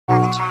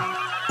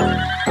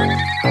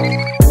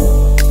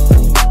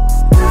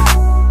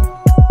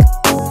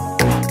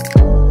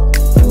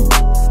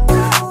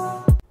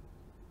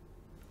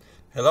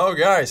Hello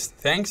guys,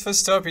 thanks for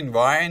stopping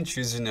by and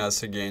choosing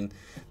us again.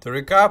 To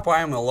recap,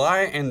 I'm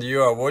Eli and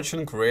you are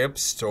watching Cryp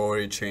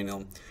Story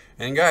channel.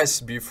 And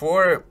guys,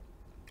 before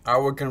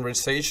our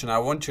conversation, I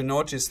want you to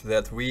notice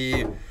that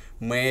we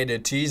made a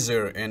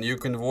teaser and you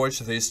can watch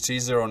this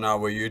teaser on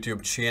our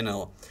YouTube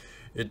channel.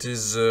 It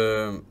is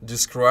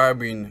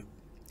describing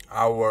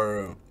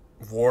our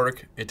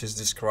work, it is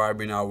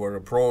describing our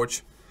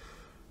approach.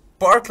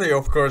 Partly,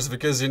 of course,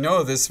 because you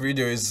know this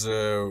video is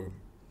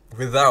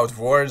without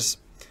words.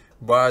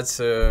 But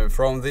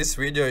from this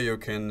video you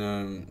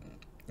can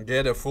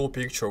get a full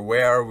picture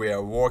where we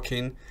are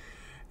working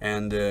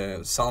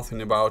and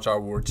something about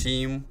our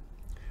team,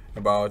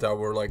 about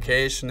our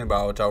location,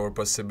 about our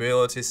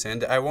possibilities.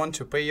 And I want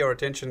to pay your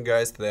attention,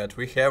 guys, that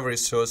we have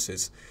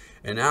resources.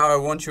 And now I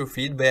want your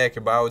feedback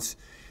about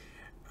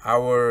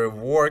our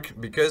work,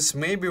 because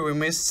maybe we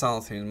missed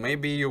something.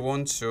 Maybe you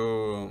want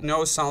to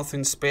know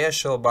something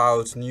special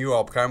about new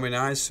upcoming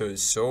ISOs.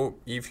 So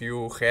if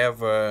you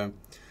have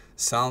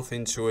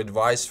something to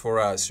advise for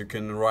us, you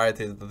can write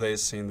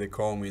this in the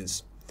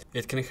comments.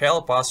 It can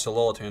help us a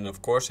lot, and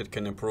of course it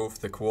can improve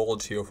the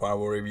quality of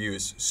our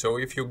reviews. So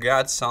if you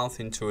got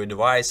something to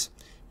advise,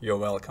 you're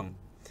welcome.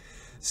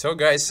 So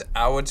guys,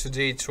 our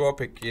today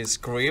topic is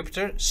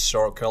Cryp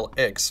Circle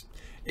X.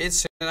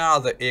 It's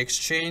another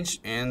exchange,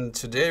 and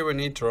today we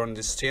need to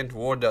understand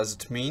what does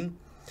it mean.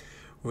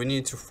 We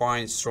need to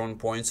find strong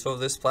points of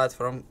this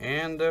platform,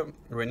 and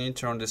we need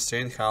to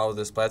understand how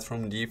this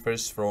platform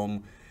differs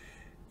from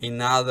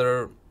in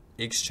other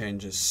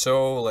exchanges.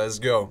 So let's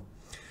go.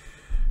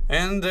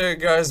 And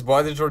guys,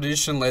 by the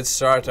tradition, let's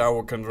start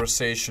our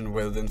conversation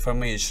with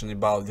information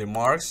about the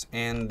marks.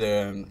 And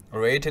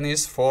rating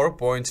is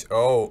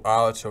 4.0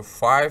 out of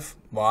 5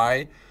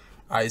 by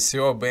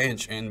ICO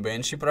bench, and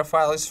benchy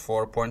profile is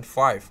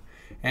 4.5.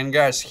 And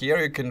guys,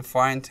 here you can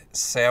find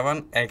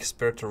 7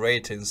 expert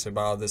ratings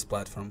about this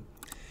platform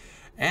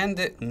and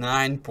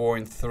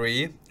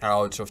 9.3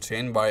 out of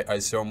 10 by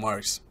ICO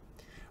marks.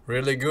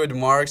 Really good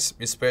marks,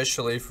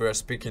 especially if we are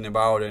speaking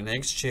about an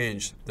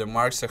exchange. The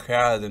marks are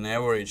higher than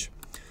average.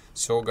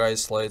 So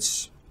guys,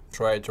 let's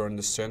try to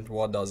understand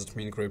what does it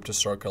mean Cryp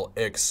Circle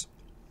X.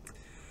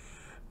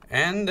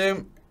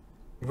 And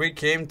we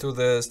came to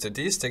the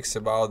statistics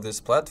about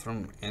this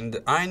platform,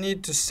 and I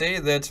need to say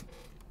that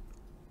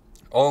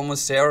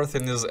almost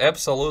everything is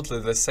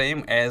absolutely the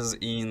same as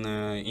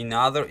in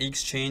other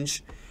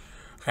exchange.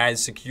 High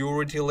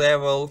security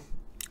level,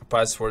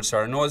 passwords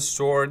are not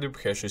stored,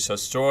 hashes are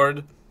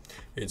stored.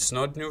 It's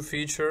not new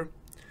feature,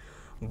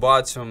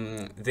 but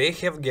they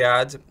have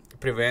got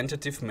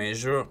preventative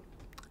measure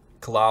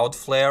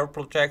Cloudflare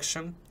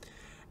protection,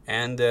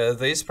 and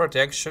this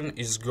protection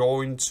is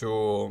going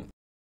to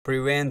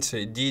prevent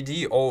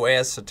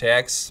DDoS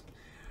attacks.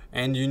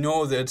 And you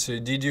know that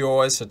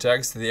DDoS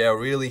attacks, they are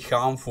really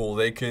harmful.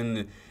 They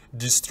can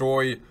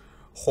destroy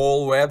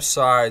whole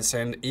websites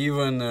and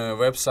even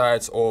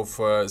websites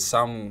of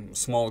some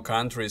small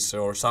countries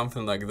or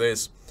something like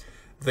this.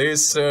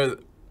 This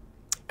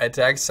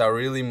attacks are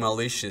really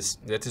malicious.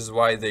 That is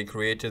why they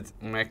created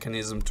a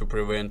mechanism to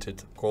prevent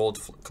it called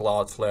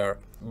Cloudflare.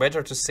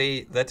 Better to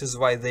say, that is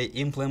why they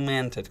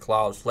implemented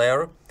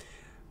Cloudflare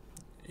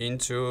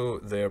into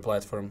their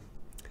platform.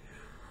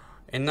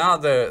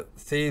 Another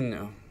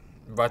thing,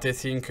 but I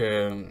think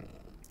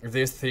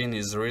this thing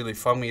is really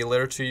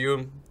familiar to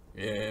you,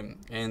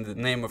 and the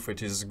name of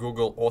it is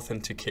Google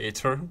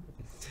Authenticator.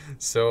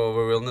 So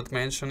we will not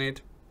mention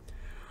it.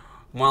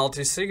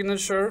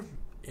 Multi-signature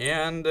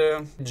and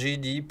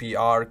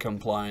GDPR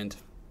compliant.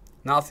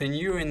 Nothing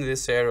new in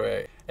this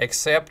area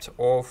except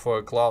of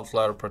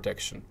Cloudflare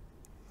protection.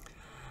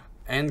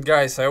 And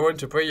guys, I want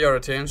to pay your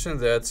attention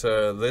that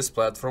this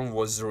platform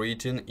was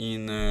written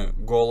in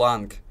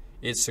Golang.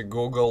 It's a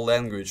Google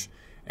language,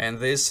 and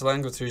this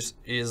language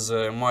is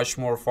much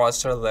more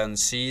faster than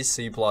C,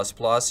 C++,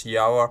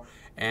 Java,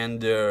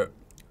 and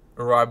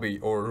Ruby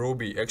or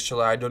Ruby.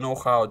 Actually, I don't know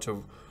how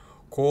to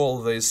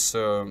call this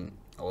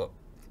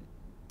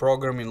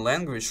programming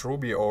language,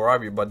 Ruby or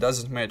Ruby, but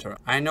doesn't matter.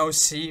 I know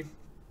C,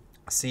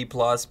 C++,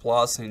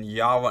 and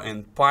Java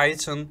and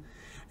Python,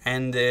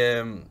 and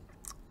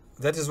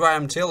that is why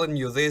I'm telling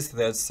you this,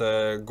 that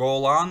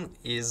Golang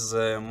is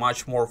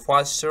much more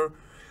faster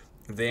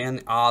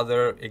than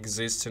other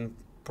existing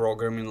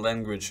programming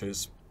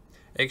languages.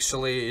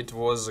 Actually, it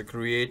was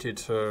created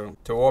to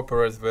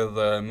operate with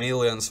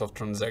millions of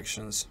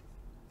transactions,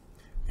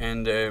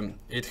 and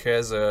it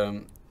has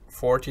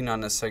 40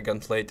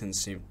 nanosecond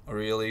latency,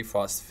 really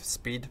fast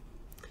speed.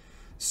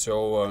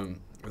 So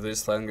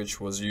this language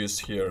was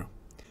used here.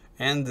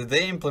 And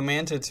they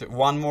implemented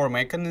one more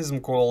mechanism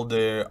called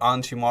the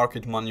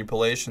anti-market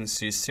manipulation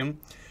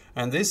system.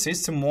 And this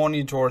system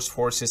monitors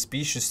for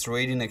suspicious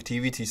trading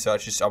activity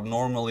such as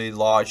abnormally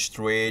large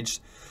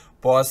trades,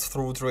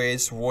 pass-through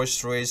trades, wash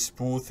trades,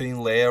 spoofing,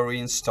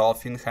 layering,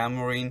 stuffing,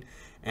 hammering,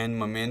 and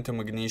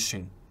momentum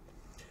ignition.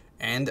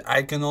 And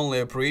I can only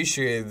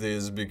appreciate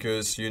this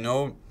because, you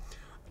know,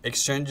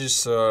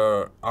 exchanges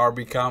are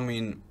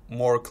becoming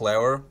more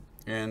clever,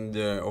 and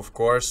of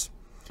course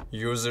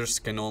users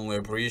can only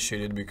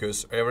appreciate it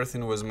because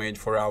everything was made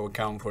for our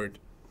comfort.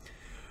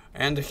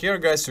 And here,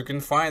 guys, you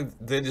can find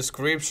the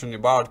description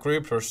about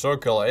Cryp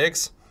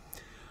X.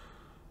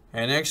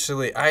 And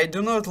actually, I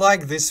do not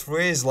like this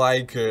phrase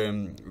like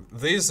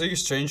this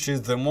exchange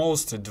is the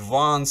most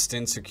advanced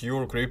and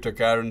secure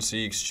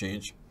cryptocurrency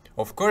exchange.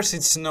 Of course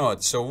it's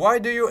not. So why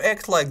do you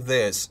act like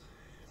this?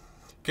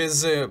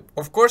 Because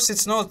of course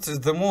it's not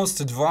the most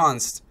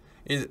advanced.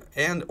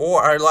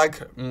 Or I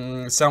like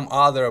some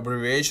other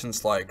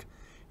abbreviations like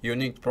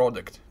unique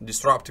product,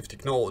 disruptive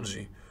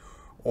technology,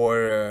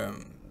 or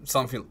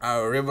something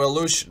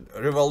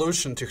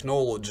revolution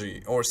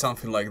technology, or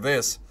something like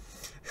this.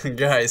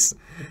 Guys,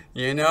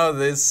 you know,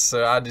 these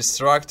are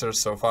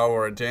distractors of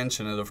our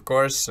attention, and of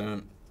course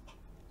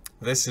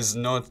this is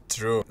not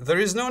true. There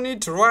is no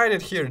need to write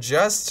it here,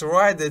 just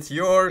write that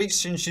your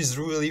exchange is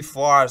really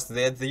fast,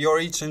 that your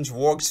exchange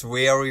works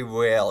very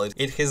well,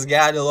 it has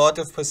got a lot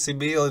of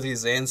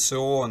possibilities and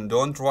so on.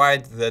 Don't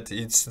write that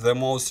it's the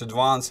most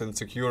advanced and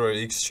secure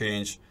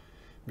exchange,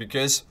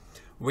 because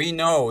we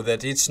know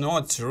that it's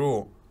not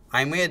true.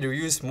 I made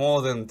use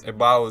more than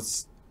about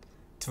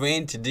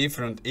 20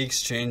 different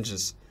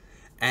exchanges,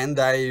 and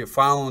I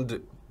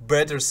found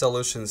better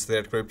solutions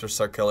than Cryp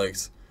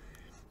X.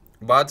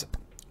 But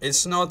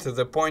it's not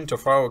the point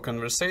of our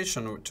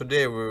conversation.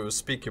 Today we will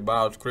speak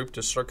about Cryp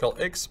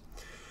X.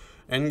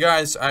 And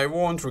guys, I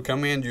won't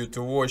recommend you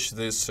to watch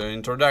this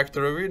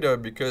introductory video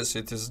because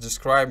it is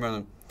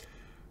describing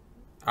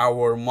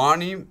our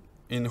money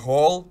in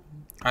whole.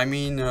 I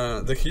mean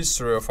the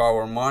history of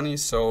our money,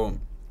 so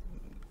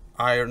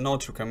I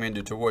not recommend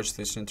you to watch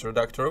this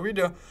introductory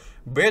video.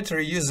 Better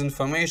use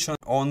information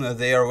on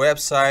their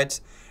website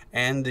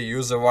and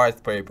use a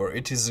white paper.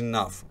 It is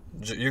enough.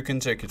 You can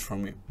take it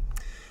from me.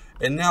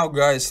 And now,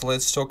 guys,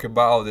 let's talk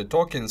about the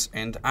tokens.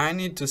 And I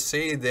need to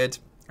say that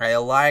I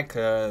like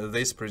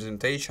this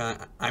presentation.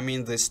 I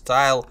mean the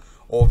style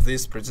of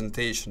this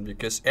presentation,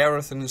 because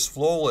everything is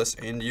flawless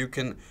and you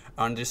can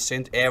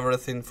understand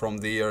everything from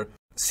their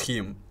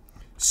scheme.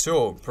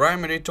 So,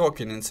 primary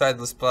token inside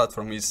this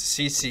platform is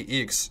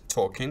CCX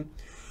token,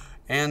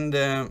 and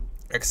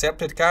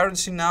accepted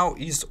currency now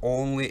is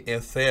only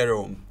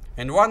Ethereum.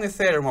 And one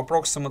Ethereum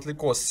approximately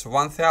costs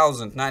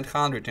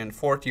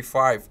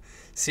 1,945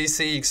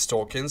 CCX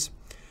tokens,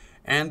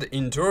 and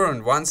in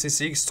turn one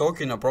CCX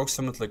token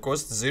approximately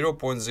costs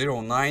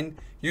 0.09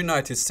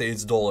 United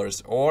States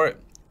dollars, or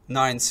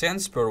 9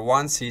 cents per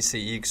one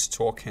CCX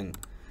token.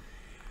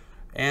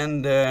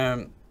 And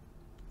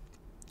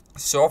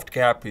soft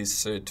cap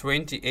is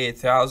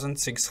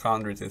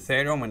 28,600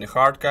 Ethereum, and the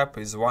hard cap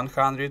is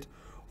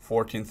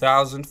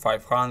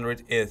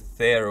 114,500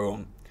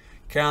 Ethereum.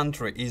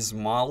 Country is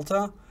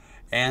Malta,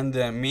 and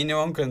the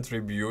minimum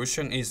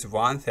contribution is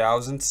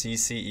 1000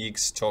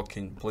 CCX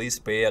token. Please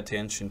pay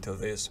attention to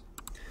this.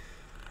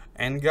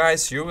 And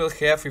guys, you will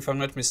have, if I'm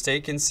not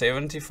mistaken,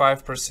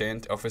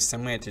 75% of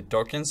estimated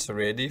tokens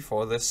ready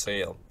for the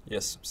sale.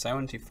 Yes,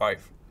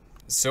 75.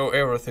 So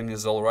everything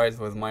is alright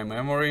with my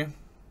memory.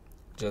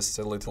 Just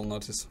a little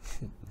notice.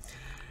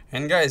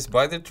 And guys,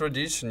 by the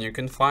tradition, you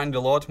can find a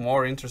lot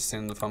more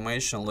interesting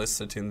information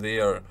listed in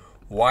their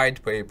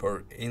white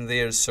paper, in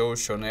their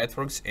social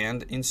networks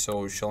and in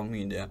social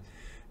media,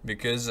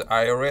 because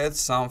I read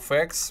some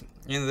facts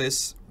in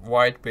this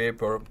white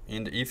paper,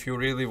 and if you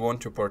really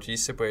want to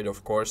participate,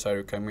 of course I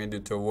recommend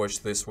you to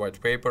watch this white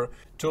paper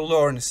to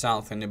learn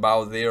something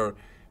about their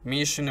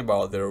mission,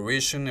 about their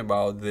vision,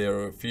 about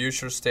their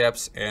future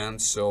steps, and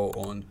so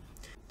on.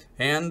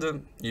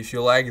 And if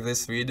you like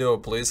this video,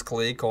 please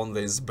click on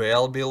this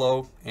bell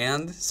below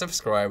and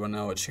subscribe on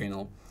our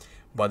channel.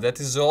 But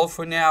that is all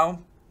for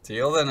now.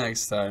 Till the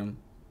next time.